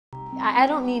I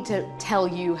don't need to tell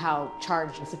you how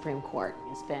charged the Supreme Court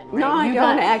has been, right? No, I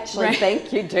don't actually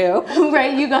think you do.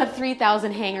 Right, you got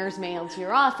 3,000 hangers mailed to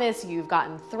your office, you've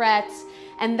gotten threats,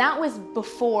 and that was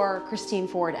before Christine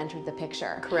Ford entered the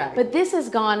picture. Correct. But this has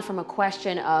gone from a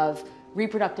question of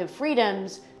reproductive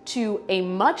freedoms to a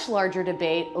much larger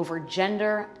debate over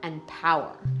gender and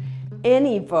power.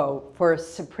 Any vote for a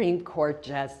Supreme Court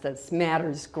justice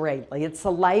matters greatly. It's a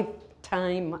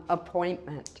lifetime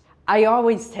appointment. I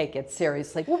always take it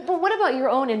seriously. Well, but what about your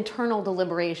own internal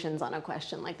deliberations on a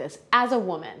question like this, as a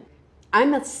woman?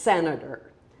 I'm a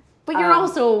senator. But you're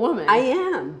also a woman. I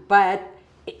am, but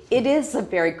it is a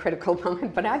very critical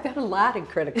moment, but I've had a lot of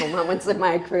critical moments in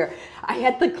my career. I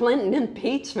had the Clinton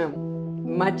impeachment.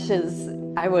 Much as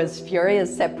I was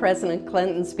furious at President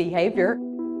Clinton's behavior,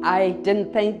 I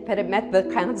didn't think that it met the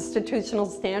constitutional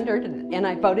standard, and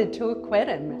I voted to acquit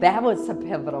him. That was a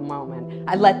pivotal moment.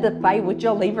 I led the fight with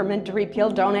Joe Lieberman to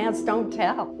repeal Don't Ask, Don't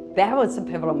Tell. That was a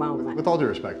pivotal moment. With all due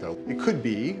respect, though, it could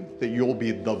be that you'll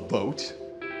be the vote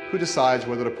who decides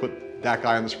whether to put that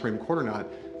guy on the Supreme Court or not,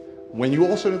 when you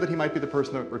also know that he might be the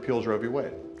person that repeals Roe v.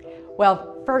 Wade.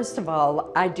 Well, first of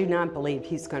all, I do not believe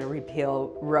he's going to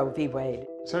repeal Roe v. Wade.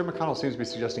 Senator McConnell seems to be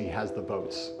suggesting he has the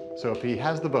votes. So if he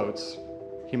has the votes,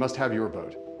 he must have your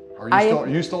vote. Are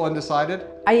you still undecided?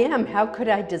 I am. How could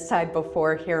I decide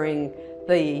before hearing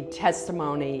the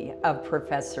testimony of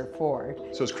Professor Ford?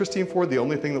 So is Christine Ford the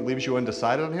only thing that leaves you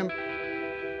undecided on him?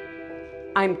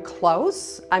 I'm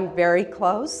close. I'm very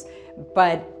close,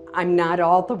 but I'm not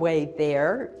all the way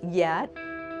there yet.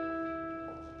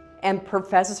 And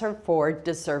Professor Ford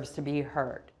deserves to be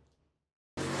heard.